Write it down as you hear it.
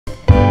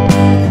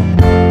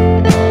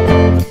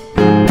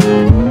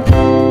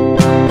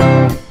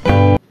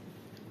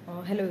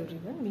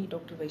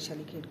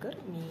वैशाली खेडकर.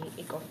 मी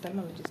एक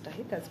ऑफ्थॅल्मॉलॉजिस्ट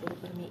आहे.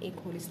 त्याचबरोबर मी एक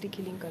होलिस्टिक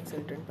हिलिंग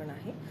कन्सल्टंट पण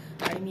आहे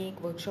आणि मी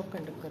एक वर्कशॉप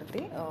कंडक्ट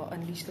करते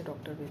अनलिश द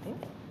डॉक्टर विथिन.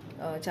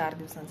 4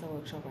 दिवसांचा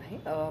वर्कशॉप आहे.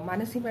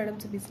 मानसी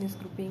मॅडमचं बिझनेस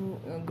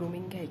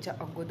ग्रूमिंग घ्यायच्या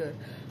अगोदर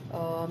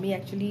मी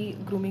ॲक्च्युली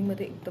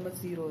ग्रूमिंगमध्ये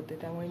एकदमच झिरो होते.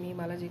 त्यामुळे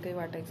मला जे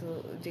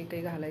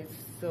काही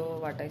घालायचं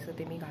वाटायचं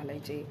ते मी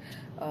घालायचे.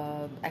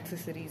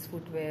 Accessories,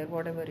 footwear,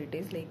 what ever it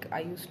is, like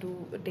I use to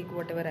take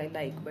what ever I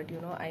like, but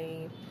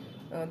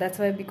that's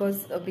why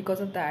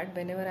because of that,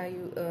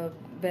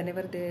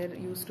 whenever there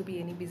used to be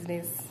any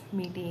business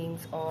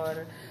meetings or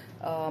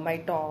my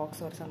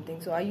talks or something,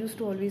 so I used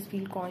to always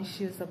feel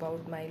conscious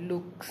about my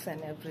looks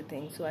and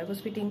everything. So I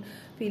was feeling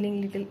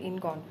little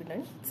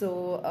inconfident. So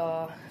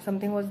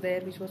something was there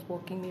which was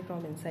poking me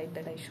from inside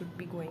that I should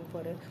be going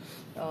for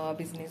a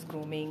business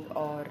grooming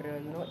or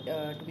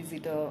to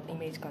visit a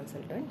image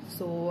consultant.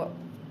 So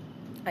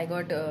I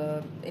got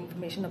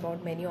information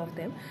about many of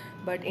them,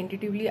 but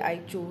intuitively I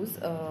chose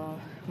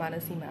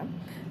Manasi ma'am,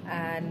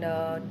 and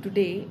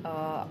today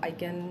I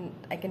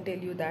can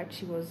tell you that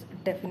she was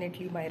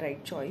definitely my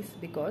right choice,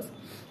 because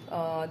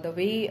the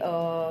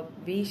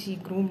way she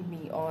groomed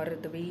me, or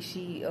the way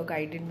she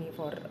guided me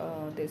for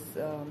this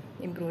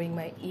improving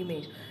my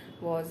image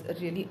was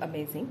really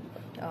amazing.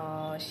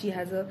 She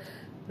has a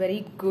very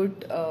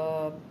good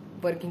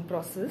working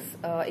process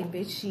in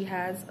which she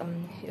has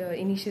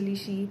initially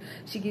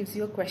she gives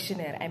you a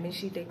questionnaire. I mean,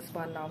 she takes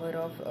 1 hour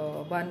of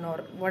 1 or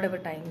whatever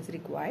time is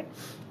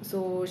required.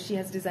 So she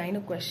has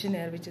designed a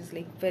questionnaire which is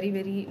like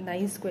very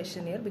nice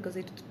questionnaire,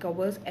 because it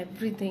covers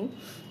everything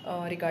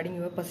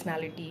regarding your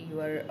personality,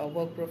 your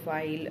work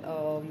profile,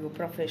 your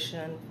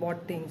profession,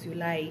 what things you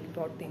like,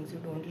 what things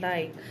you don't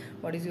like,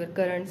 what is your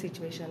current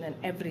situation,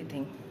 and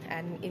everything.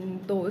 And in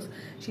those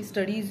she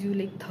studies you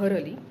like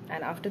thoroughly,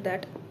 and after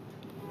that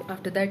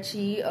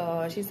she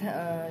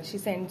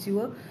sends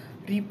you a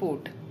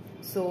report.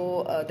 So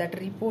that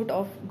report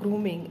of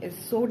grooming is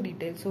so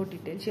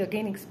detailed. She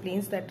again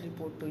explains that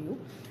report to you,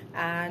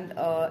 and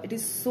it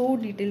is so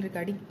detailed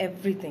regarding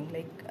everything,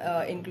 like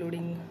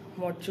including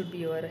what should be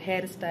your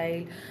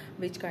hairstyle,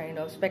 which kind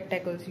of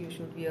spectacles you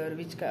should wear,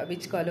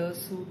 which colors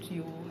suit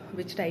you,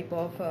 which type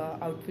of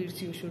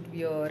outfits you should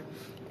wear,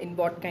 in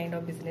what kind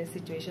of business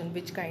situation,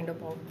 which kind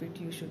of outfit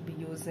you should be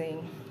using,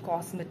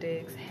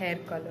 cosmetics, hair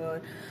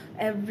color,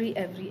 every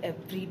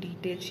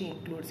detail she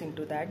includes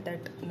into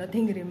that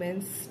nothing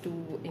remains to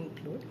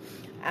include.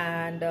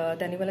 And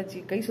त्यांनी मला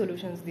जे काही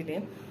solutions दिले,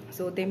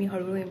 सो ते मी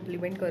हळूहळू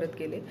implement करत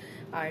गेले,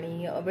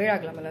 आणि वेळ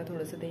लागला मला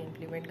थोडंसं ते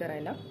इम्प्लिमेंट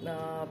करायला.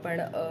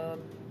 पण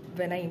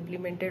when I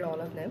implemented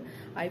all of them,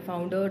 I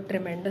found a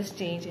tremendous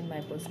change in my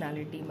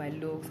personality, my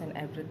looks, and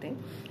everything.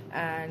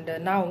 And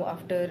now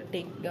after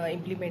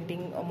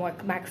implementing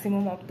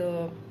maximum of the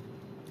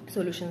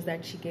solutions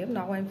that she gave,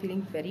 now I'm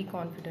feeling very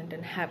confident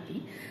and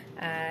happy.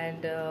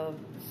 And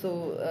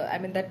I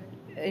mean, that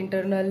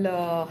internal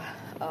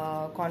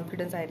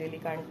confidence I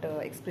really can't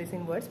express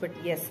in words,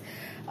 but yes,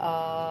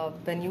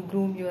 when you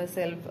groom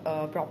yourself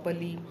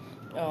properly,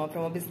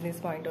 from a business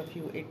point of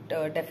view, it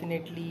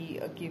definitely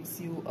gives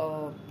you a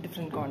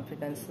different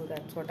confidence. So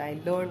that's what I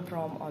learned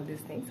from all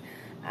these things.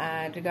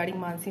 And regarding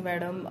Mansi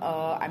madam,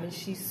 I mean,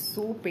 she's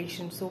so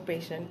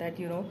patient that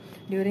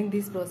during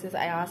this process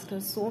I asked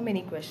her so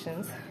many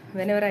questions.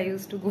 Whenever I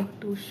used to go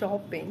to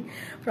shopping,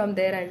 from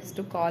there I used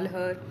to call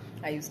her,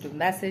 I used to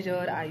message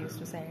her, I used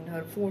to send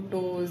her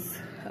photos.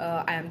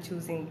 I am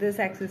choosing this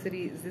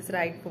accessory, is this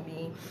right for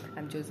me?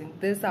 I'm choosing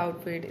this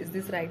outfit, is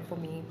this right for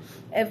me?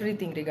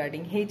 Everything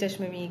regarding हे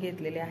चष्मे मी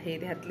घेतलेले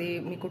आहेत, ह्यातले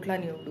मी कुठला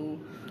निवडू,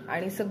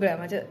 आणि सगळ्या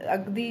माझ्या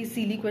अगदी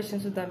silly question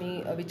सुद्धा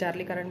मी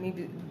विचारले, कारण मी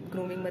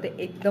ग्रूमिंगमध्ये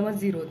एकदमच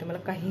झिरो होते. मला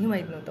काहीही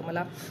माहीत नव्हतं.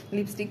 मला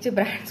लिपस्टिकचे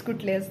ब्रँड्स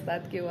कुठले असतात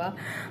किंवा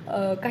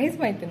काहीच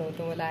माहिती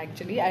नव्हतं मला.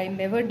 Actually I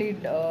never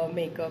did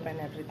makeup and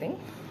everything,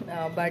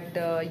 but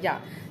या,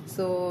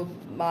 सो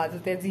माझं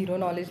त्या झिरो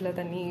नॉलेजला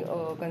त्यांनी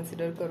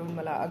कन्सिडर करून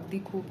मला अगदी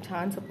खूप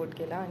छान सपोर्ट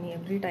केला, आणि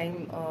every time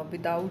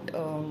without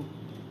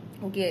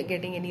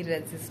getting any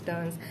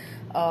resistance,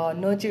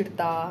 न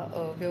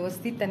चिडता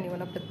व्यवस्थित त्यांनी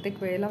मला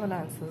प्रत्येक वेळेला मला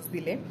आन्सर्स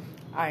दिले.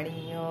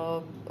 आणि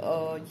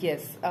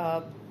येस,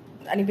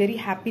 आणि व्हेरी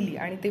हॅपीली,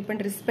 आणि ते पण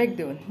रिस्पेक्ट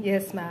देऊन,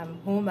 येस मॅम,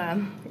 हो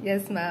ma'am,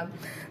 yes ma'am.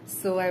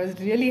 So I was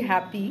really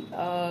happy,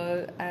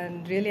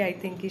 and really I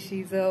think की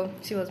she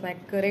was my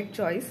correct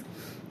choice,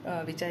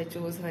 which I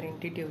chose her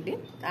intuitively.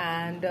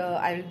 And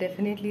I will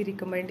definitely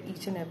recommend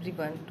each and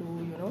everyone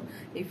to,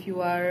 if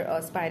you are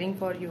aspiring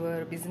for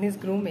your business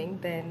grooming,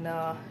 then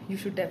you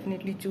should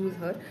definitely choose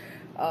her.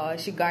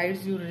 She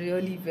guides you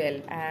really well,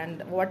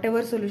 and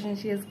whatever solution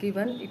she has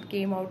given, it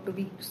came out to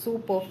be so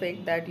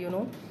perfect that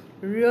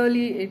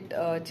really it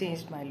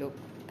changed my look.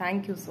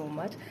 Thank you so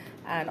much,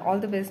 and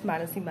all the best,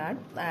 Manasi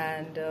ma'am,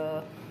 and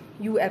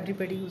you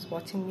everybody who's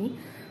watching me.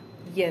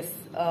 Yes,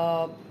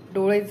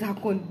 डोळे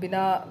झाकून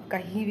बिना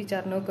काही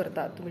विचार न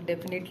करता तुम्ही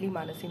definitely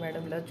Mansi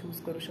मॅडमला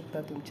choose करू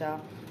शकता तुमच्या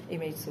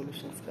इमेज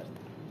सोल्युशन्स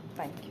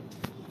करता.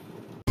 थँक्यू.